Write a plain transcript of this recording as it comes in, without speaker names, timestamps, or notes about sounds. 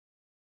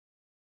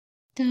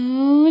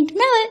Don't Mel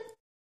It.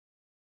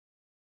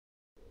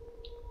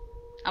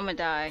 I'm gonna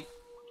die.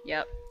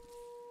 Yep.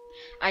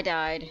 I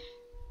died.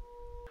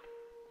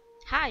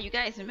 Hi, you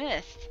guys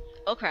missed.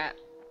 Oh crap.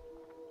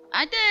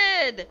 I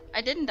did!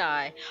 I didn't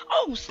die.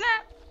 Oh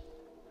snap!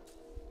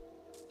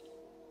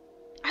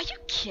 Are you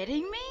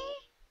kidding me?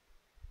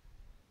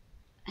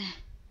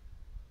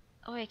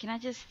 Oh wait, can I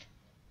just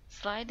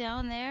slide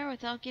down there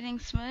without getting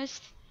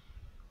smushed?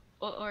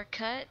 Or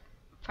cut?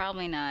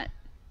 Probably not.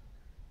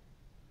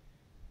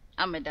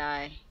 I'm gonna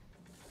die.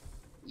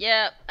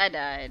 Yep, I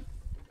died.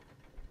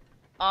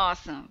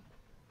 Awesome.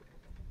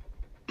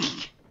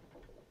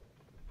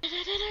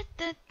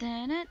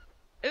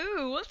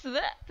 Ooh, what's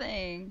that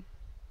thing?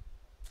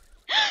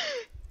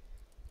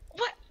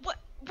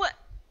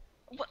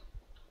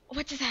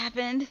 What just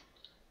happened?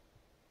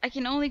 I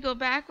can only go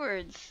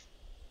backwards.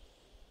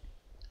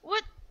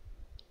 What?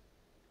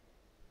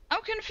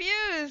 I'm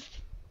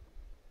confused.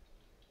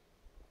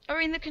 I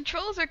mean, the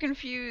controls are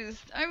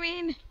confused. I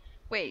mean,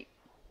 wait.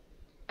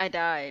 I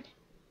died.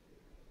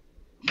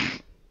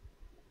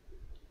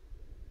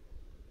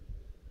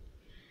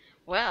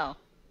 Well.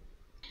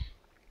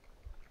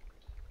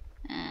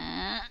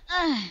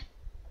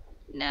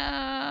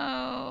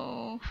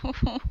 No.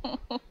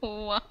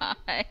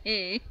 Why?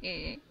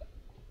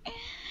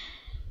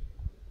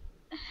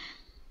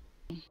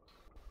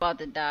 About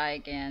to die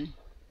again.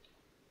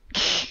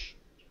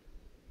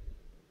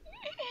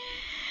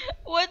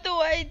 What do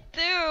I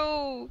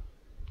do?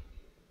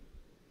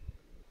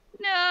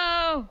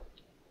 No.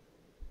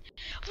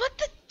 What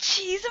the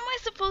cheese am I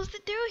supposed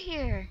to do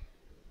here?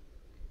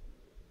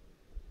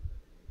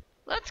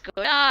 Let's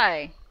go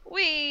die.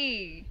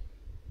 Wee.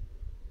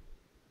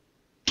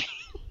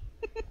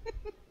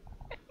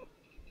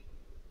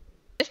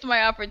 Missed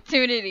my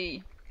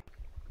opportunity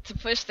to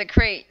push the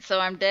crate, so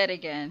I'm dead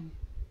again.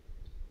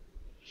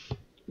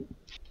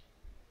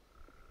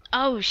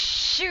 Oh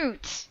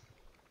shoot.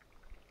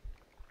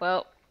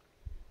 Well,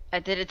 I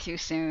did it too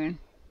soon.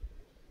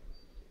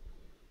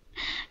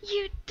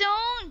 You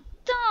don't,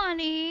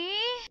 Donnie.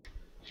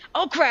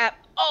 Oh crap.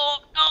 Oh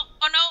no.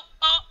 Oh no.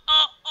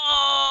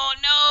 Oh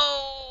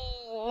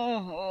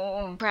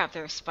no. Crap,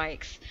 there are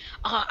spikes.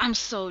 Oh, I'm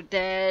so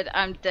dead.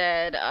 I'm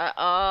dead.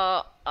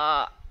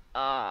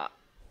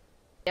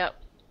 Yep.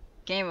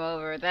 Game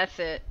over. That's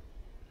it.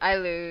 I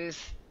lose.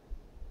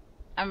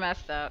 I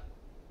messed up.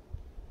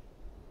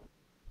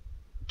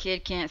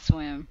 Kid can't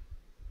swim.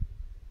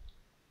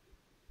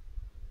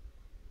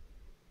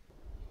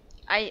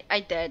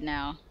 I dead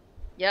now.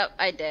 Yep,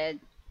 I dead.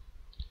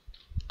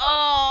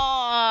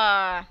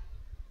 Oh!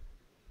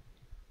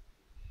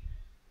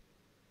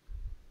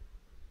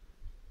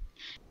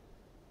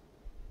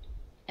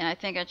 And I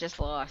think I just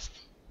lost.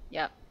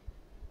 Yep.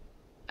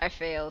 I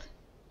failed.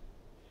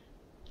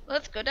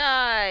 Let's go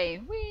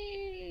die!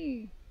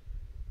 Whee!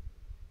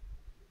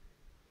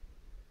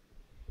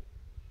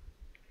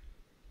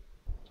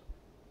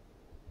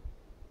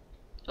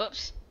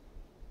 Oops.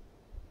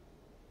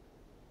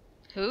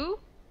 Who?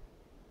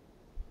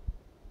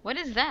 What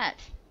is that?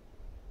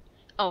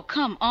 Oh,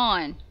 come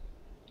on.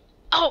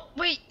 Oh,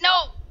 wait,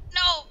 no!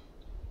 No!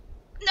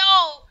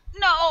 No!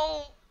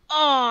 No!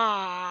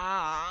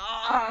 Oh!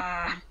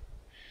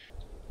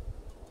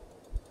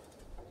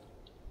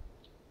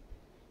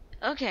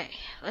 Okay,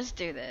 let's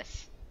do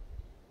this.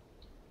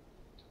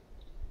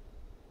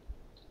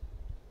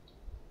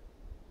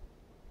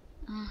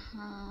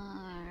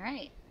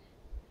 Alright.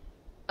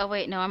 Oh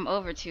wait, no, I'm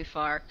over too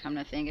far, come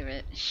to think of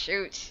it.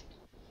 Shoot.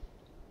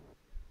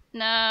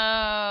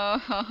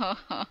 No.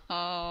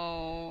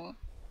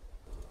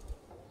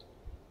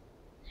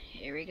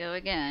 Here we go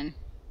again.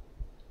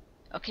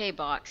 Okay,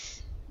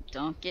 box.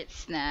 Don't get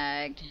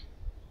snagged.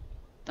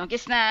 Don't get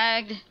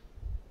snagged.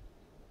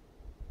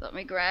 Let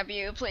me grab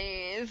you,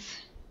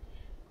 please.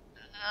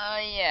 Oh,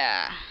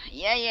 yeah.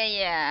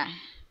 Yeah.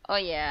 Oh,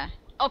 yeah.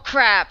 Oh,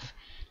 crap.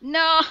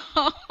 No.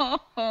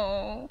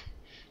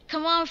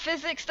 Come on,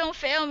 physics, don't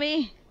fail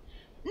me.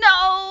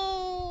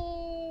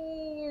 No.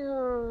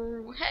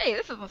 Hey,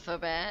 this isn't so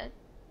bad.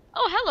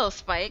 Oh, hello,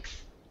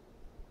 Spikes.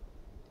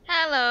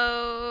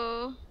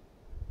 Hello.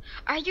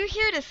 Are you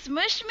here to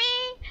smush me?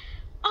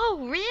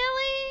 Oh,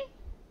 really?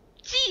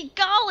 Gee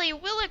golly,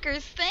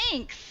 Willikers,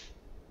 thanks.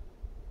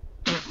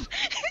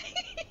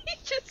 He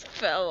just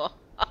fell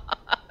off.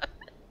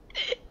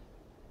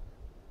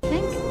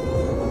 Think?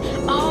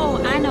 Oh,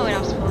 I know what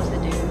I'm supposed to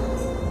do.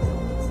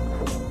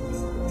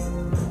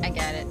 I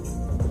got it.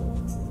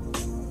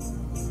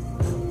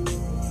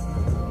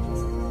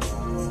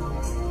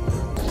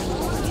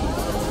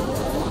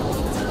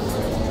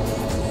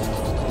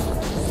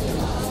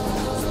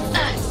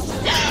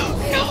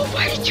 No,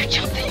 why did you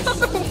jump the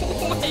other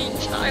way,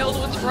 child?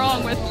 What's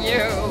wrong with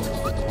you?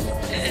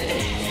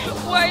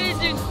 Why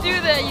did you do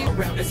that, you?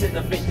 Around us in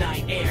the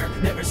midnight air,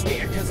 never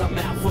scared cause I'm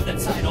out for the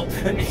title.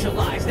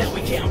 Initialize, now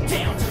we count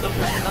down to the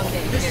battle.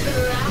 Okay,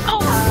 here.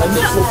 Oh,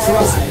 Initial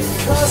trust,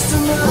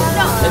 customer.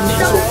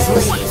 Initial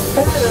dream,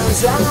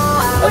 patterns out.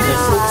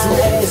 Initial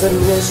days,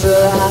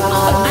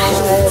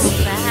 initialize.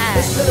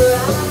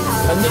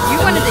 you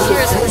wanted to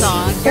hear this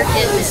song.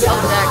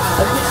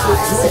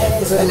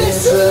 energize.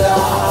 Initialize.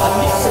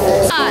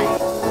 Initialize.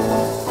 Hi.